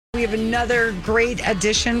we have another great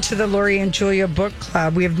addition to the Lori and Julia Book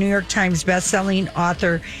Club. We have New York Times bestselling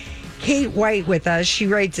author Kate White with us. She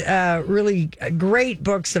writes really great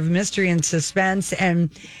books of mystery and suspense.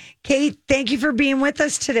 And Kate, thank you for being with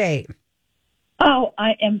us today. Oh,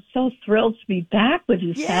 I am so thrilled to be back with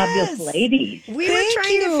you fabulous ladies. We were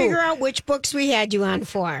trying to figure out which books we had you on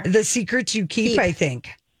for. The Secrets You Keep, I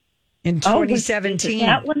think, in 2017.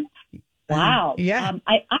 That one? Wow. Yeah.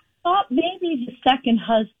 I thought maybe The Second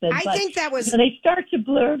Husband. I think that was... They start to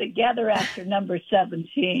blur together after number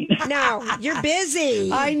 17. No, you're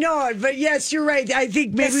busy. I know it, but yes, you're right. I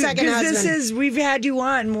think maybe because we've had you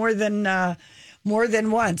on more than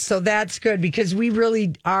once, so that's good because we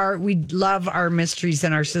really are. We love our mysteries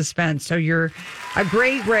and our suspense. So you're a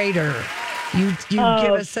great writer. You give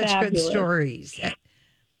us such good stories.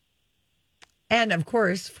 And, of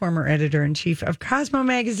course, former editor-in-chief of Cosmo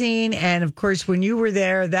Magazine. And, of course, when you were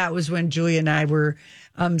there, that was when Julia and I were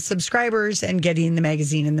subscribers and getting the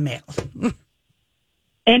magazine in the mail.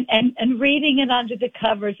 and reading it under the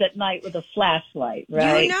covers at night with a flashlight,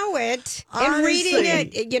 right? You know it. Honestly, and reading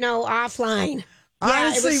it, offline.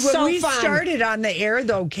 Honestly, yeah, when we fun. started on the air,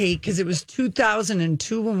 though, Kate, because it was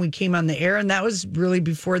 2002 when we came on the air, and that was really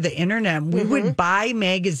before the internet, we would buy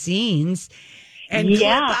magazines and clip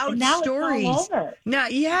out stories. It's all over.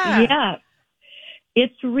 Yeah.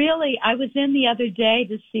 It's really, I was in the other day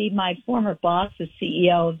to see my former boss, the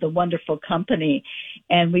CEO of the wonderful company,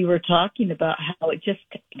 and we were talking about how it just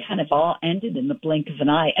kind of all ended in the blink of an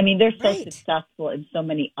eye. I mean, they're so successful in so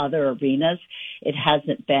many other arenas. It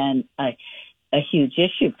hasn't been a huge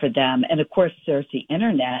issue for them. And of course, there's the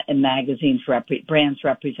internet and magazines, brands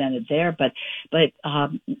represented there, but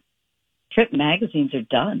print magazines are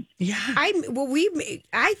done. Yeah. I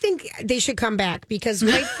think they should come back because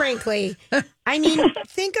quite frankly, I mean,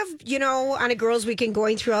 think of, on a girls' weekend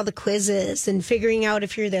going through all the quizzes and figuring out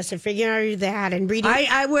if you're this and figuring out you're that and reading.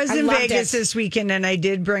 I was in Vegas this weekend and I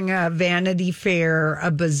did bring a Vanity Fair, a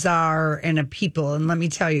Bazaar, and a People. And let me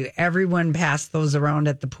tell you, everyone passed those around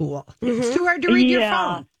at the pool. Mm-hmm. It's too hard to read your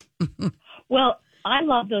phone. Well, I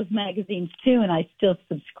love those magazines too, and I still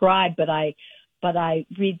subscribe, but I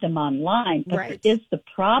read them online. But there is the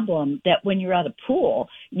problem that when you're at a pool,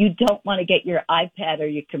 you don't want to get your iPad or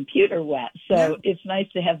your computer wet. So it's nice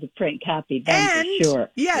to have the print copy then, for sure.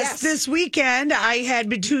 Yes, this weekend I had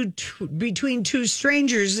between two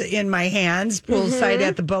strangers in my hands, poolside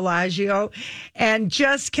at the Bellagio, and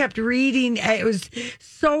just kept reading. It was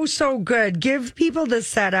so good. Give people the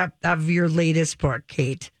setup of your latest book,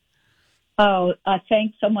 Kate. Oh,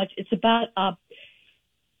 thanks so much. It's about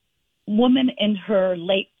woman in her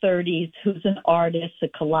late 30s who's an artist, a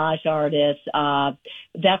collage artist.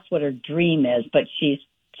 That's what her dream is, but she's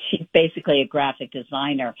basically a graphic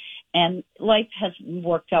designer. And life hasn't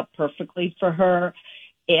worked out perfectly for her,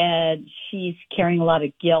 and she's carrying a lot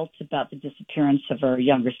of guilt about the disappearance of her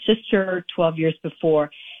younger sister 12 years before.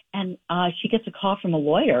 And she gets a call from a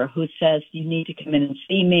lawyer who says, you need to come in and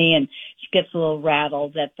see me. And she gets a little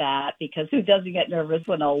rattled at that because who doesn't get nervous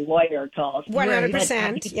when a lawyer calls?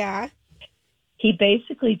 100%, yeah. He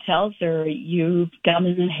basically tells her, you've got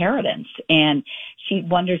an inheritance. And she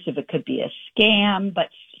wonders if it could be a scam, but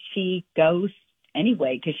she goes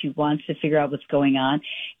anyway because she wants to figure out what's going on.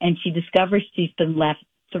 And she discovers she's been left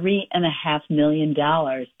 $3.5 million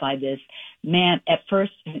by this man. At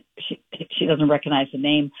first, she doesn't recognize the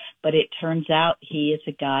name, but it turns out he is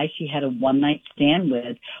a guy she had a one-night stand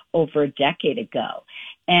with over a decade ago.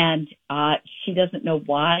 And she doesn't know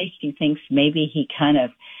why. She thinks maybe he kind of,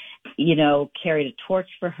 carried a torch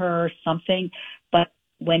for her or something. But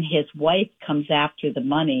when his wife comes after the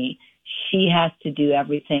money, she has to do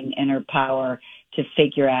everything in her power to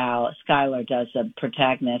figure out, Skylar does, the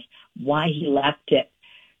protagonist, why he left it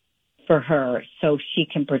for her so she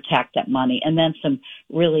can protect that money. And then some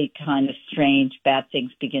really kind of strange, bad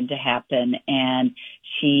things begin to happen. And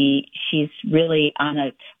she's really on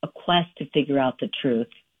a quest to figure out the truth.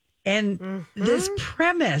 And this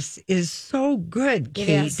premise is so good,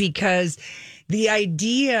 Kate, because the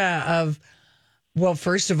idea of, well,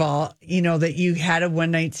 first of all, that you had a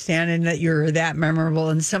one-night stand and that you're that memorable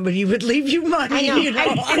and somebody would leave you money. I know.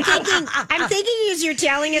 I'm thinking as you're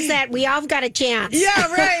telling us that we all got a chance.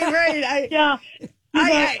 Yeah, right.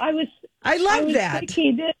 I love that.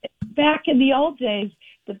 Thinking that back in the old days,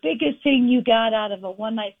 the biggest thing you got out of a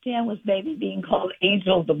one-night stand was maybe being called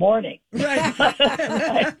Angel of the Morning. Right.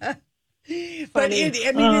 But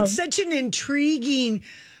it's such an intriguing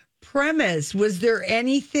premise. Was there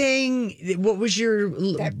anything, what was your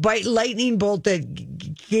lightning bolt that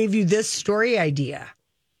gave you this story idea?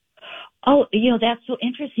 Oh, that's so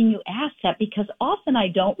interesting you asked that, because often I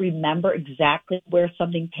don't remember exactly where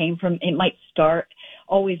something came from. It might start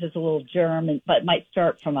always as a little germ, but it might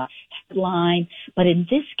start from a headline. But in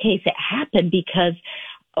this case, it happened because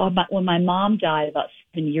when my mom died about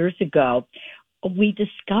 7 years ago, we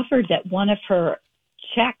discovered that one of her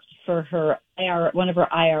checks for one of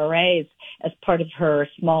her IRAs as part of her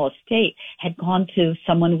small estate had gone to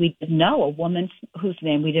someone we didn't know, a woman whose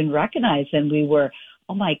name we didn't recognize. And we were,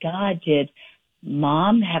 oh my God, did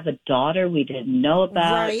Mom have a daughter we didn't know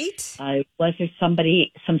about? Right. Was there some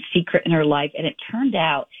secret in her life? And it turned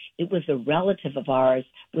out it was a relative of ours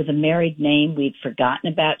with a married name we'd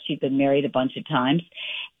forgotten about. She'd been married a bunch of times.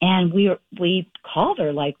 And we called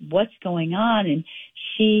her like, what's going on? And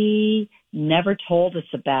she never told us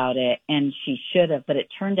about it, and she should have, but it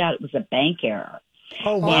turned out it was a bank error.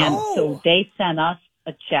 Oh, wow. And so they sent us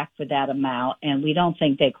a check for that amount, and we don't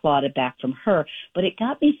think they clawed it back from her. But it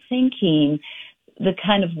got me thinking the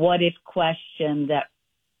kind of what if question that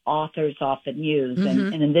authors often use.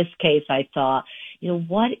 And in this case, I thought,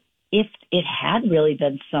 what if it had really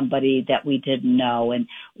been somebody that we didn't know? And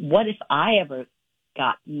what if I ever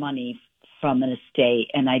got money from an estate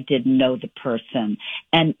and I didn't know the person?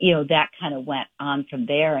 And, that kind of went on from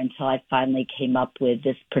there until I finally came up with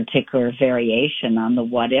this particular variation on the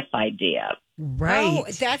what if idea. Right.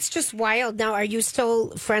 Oh, that's just wild. Now, are you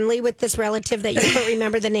still friendly with this relative that you can't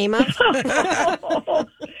remember the name of?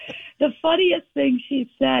 The funniest thing she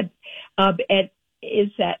said is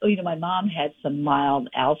that, my mom had some mild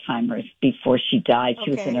Alzheimer's before she died.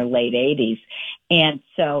 She was in her late 80s. And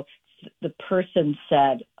so the person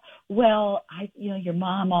said, well, your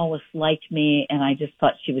mom always liked me, and I just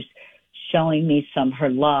thought she was showing me her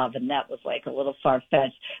love, and that was like a little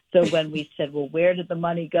far-fetched. So when we said, well, where did the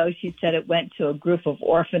money go? She said it went to a group of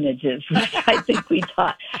orphanages, which I think we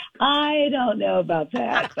thought, I don't know about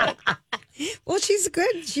that. But. Well, she's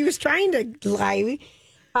good. She was trying to lie.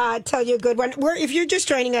 Tell you a good one. If you're just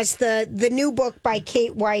joining us, the new book by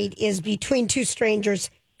Kate White is Between Two Strangers.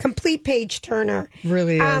 Complete page turner.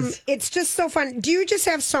 Really is. It's just so fun. Do you just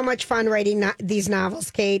have so much fun writing these novels,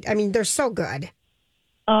 Kate? I mean, they're so good.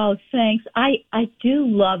 Oh, thanks. I do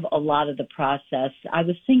love a lot of the process. I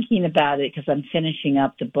was thinking about it because I'm finishing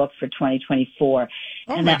up the book for 2024.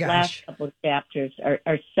 And that last couple of chapters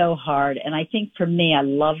are so hard. And I think for me, I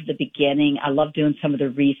love the beginning. I love doing some of the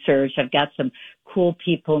research. I've got some cool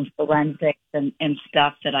people in forensics and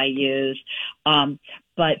stuff that I use.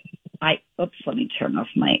 But let me turn off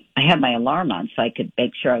I had my alarm on so I could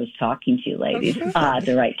make sure I was talking to you ladies at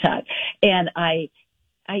the right time. And I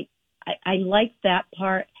like that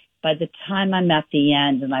part. By the time I'm at the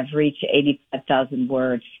end and I've reached 85,000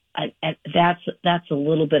 words, that's a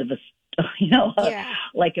little bit of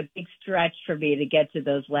like a big stretch for me to get to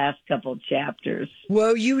those last couple chapters.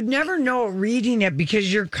 Well, you never know you're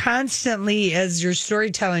because you're constantly, as you're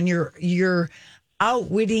storytelling, you're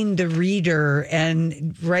outwitting the reader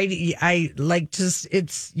and writing.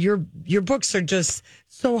 Your books are just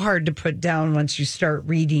so hard to put down once you start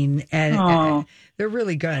reading, and they're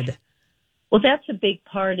really good. Well, that's a big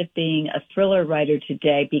part of being a thriller writer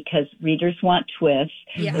today, because readers want twists.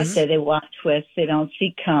 Yes. They say they want twists they don't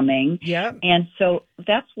see coming. Yep. And so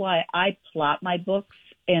that's why I plot my books,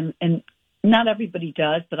 and not everybody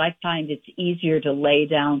does, but I find it's easier to lay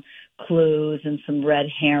down clues and some red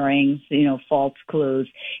herrings, false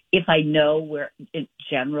clues, if I know in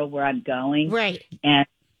general where I'm going. Right. And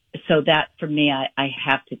so that, for me, I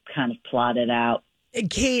have to kind of plot it out.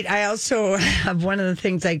 Kate, I also have one of the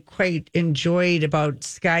things I quite enjoyed about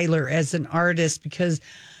Skylar as an artist, because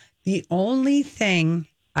the only thing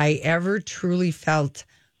I ever truly felt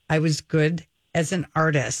I was good as an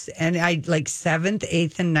artist, and I like 7th,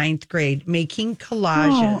 8th, and 9th grade making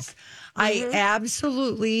collages. I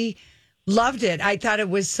absolutely loved it. I thought it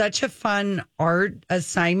was such a fun art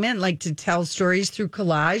assignment, like to tell stories through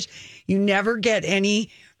collage. You never get any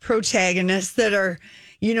protagonists that are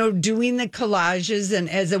doing the collages and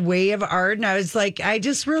as a way of art. And I was like, I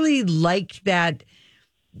just really liked that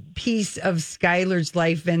piece of Skylar's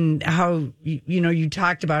life and how, you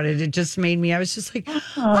talked about it. It just made me, I was just like,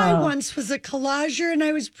 I once was a collager and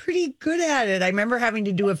I was pretty good at it. I remember having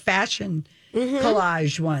to do a fashion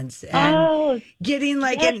collage once and getting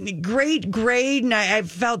like a great grade. And I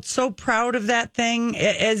felt so proud of that thing.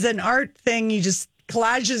 As an art thing,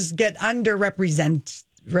 collages get underrepresented.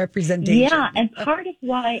 Representation. Yeah, and part of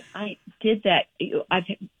why I did that,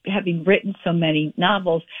 having written so many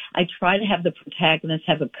novels, I try to have the protagonist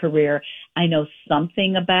have a career I know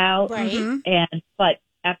something about. Right. But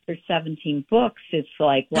after 17 books, it's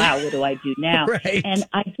like, wow, what do I do now? Right. And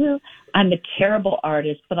I'm a terrible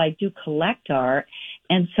artist, but I do collect art.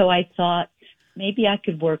 And so I thought maybe I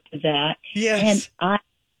could work with that. Yes. And I'm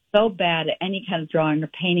so bad at any kind of drawing or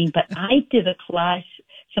painting, but I did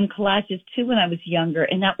some collages too when I was younger,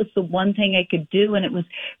 and that was the one thing I could do, and it was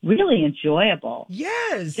really enjoyable.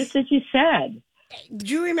 Yes. Just as you said. Do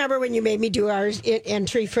you remember when you made me do our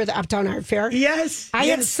entry for the Uptown Art Fair? Yes. I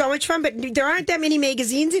had so much fun, but there aren't that many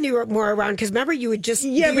magazines anymore around, because remember, you would just...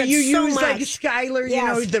 Yeah, but you use much. like Skylar, you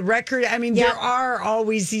know, the record. I mean, there are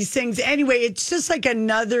always these things. Anyway, it's just like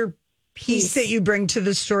another piece that you bring to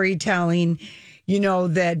the storytelling, you know,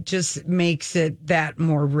 that just makes it that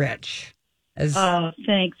more rich. Oh,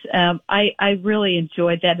 thanks. I really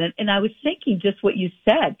enjoyed that. And I was thinking just what you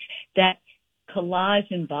said, that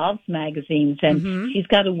collage involves magazines, and she's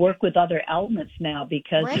got to work with other elements now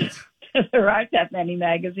because there aren't that many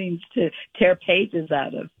magazines to tear pages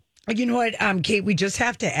out of. You know what, Kate, we just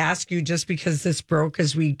have to ask you, just because this broke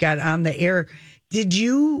as we got on the air, did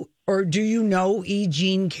you or do you know E.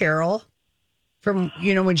 Jean Carroll from,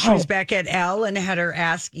 you know, when she was back at Elle and had her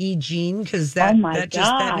ask E. Jean? Because that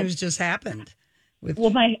news just happened.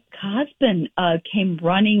 Well, my husband came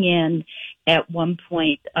running in at one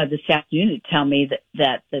point this afternoon to tell me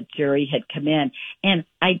that the jury had come in. And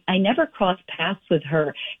I never crossed paths with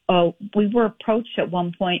her. We were approached at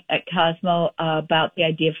one point at Cosmo about the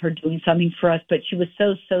idea of her doing something for us, but she was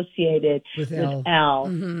so associated with Elle.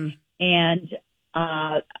 Mm-hmm. And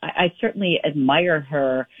I certainly admire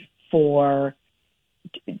her for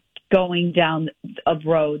going down a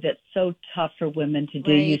road that's so tough for women to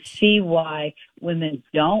do. Right. You see why women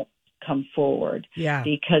don't come forward,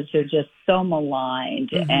 because they're just so maligned,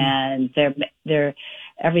 and they're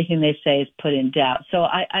everything they say is put in doubt. So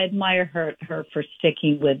I admire her for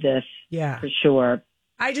sticking with this, for sure.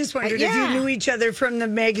 I just wondered if you knew each other from the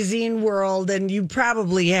magazine world, and you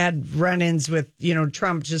probably had run-ins with, you know,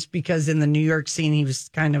 Trump, just because in the New York scene he was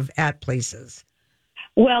kind of at places.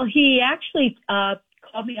 Well, he actually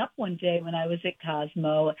called me up one day when I was at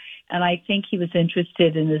Cosmo, and I think he was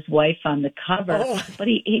interested in his wife on the cover. But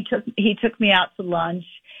he took me out to lunch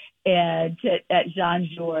at Jean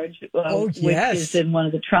Georges, which is in one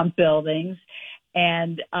of the Trump buildings,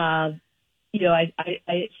 and you know, I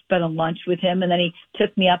spent a lunch with him, and then he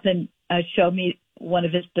took me up and showed me one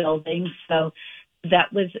of his buildings. So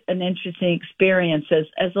that was an interesting experience.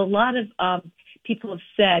 As a lot of people have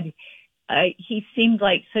said, he seemed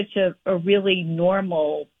like such a really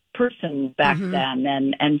normal person back then,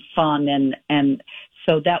 and fun, and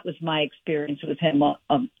so that was my experience with him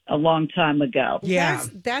a long time ago. Yeah,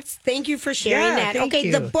 that's thank you for sharing that. Okay,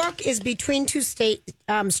 the book is Between Two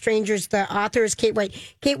Strangers. The author is Kate White.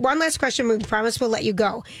 Kate, one last question. We promise we'll let you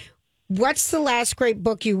go. What's the last great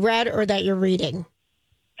book you read or that you're reading?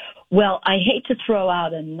 Well, I hate to throw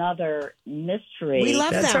out another mystery. We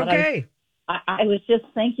love that. Okay. I was just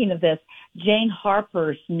thinking of this. Jane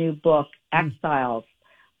Harper's new book, Exiles,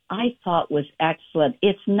 I thought was excellent.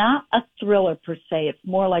 It's not a thriller per se. It's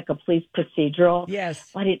more like a police procedural. Yes.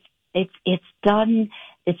 But it's done,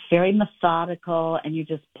 it's very methodical, and you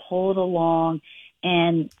just pull it along.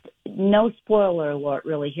 And no spoiler alert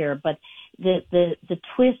really here, but the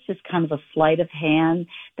twist is kind of a sleight of hand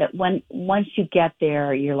that once you get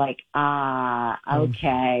there, you're like,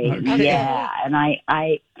 okay. Yeah. And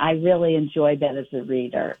I really enjoyed that as a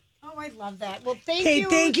reader. Oh, I love that. Well, thank you.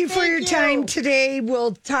 Thank you for your time today.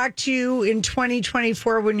 We'll talk to you in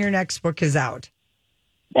 2024 when your next book is out.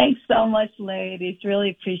 Thanks so much, ladies.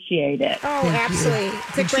 Really appreciate it. Oh, absolutely.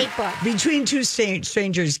 It's a great book. Between Two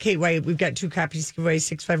Strangers, Kate White. We've got 2 copies to give away,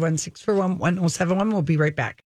 651-641-1071. We'll be right back.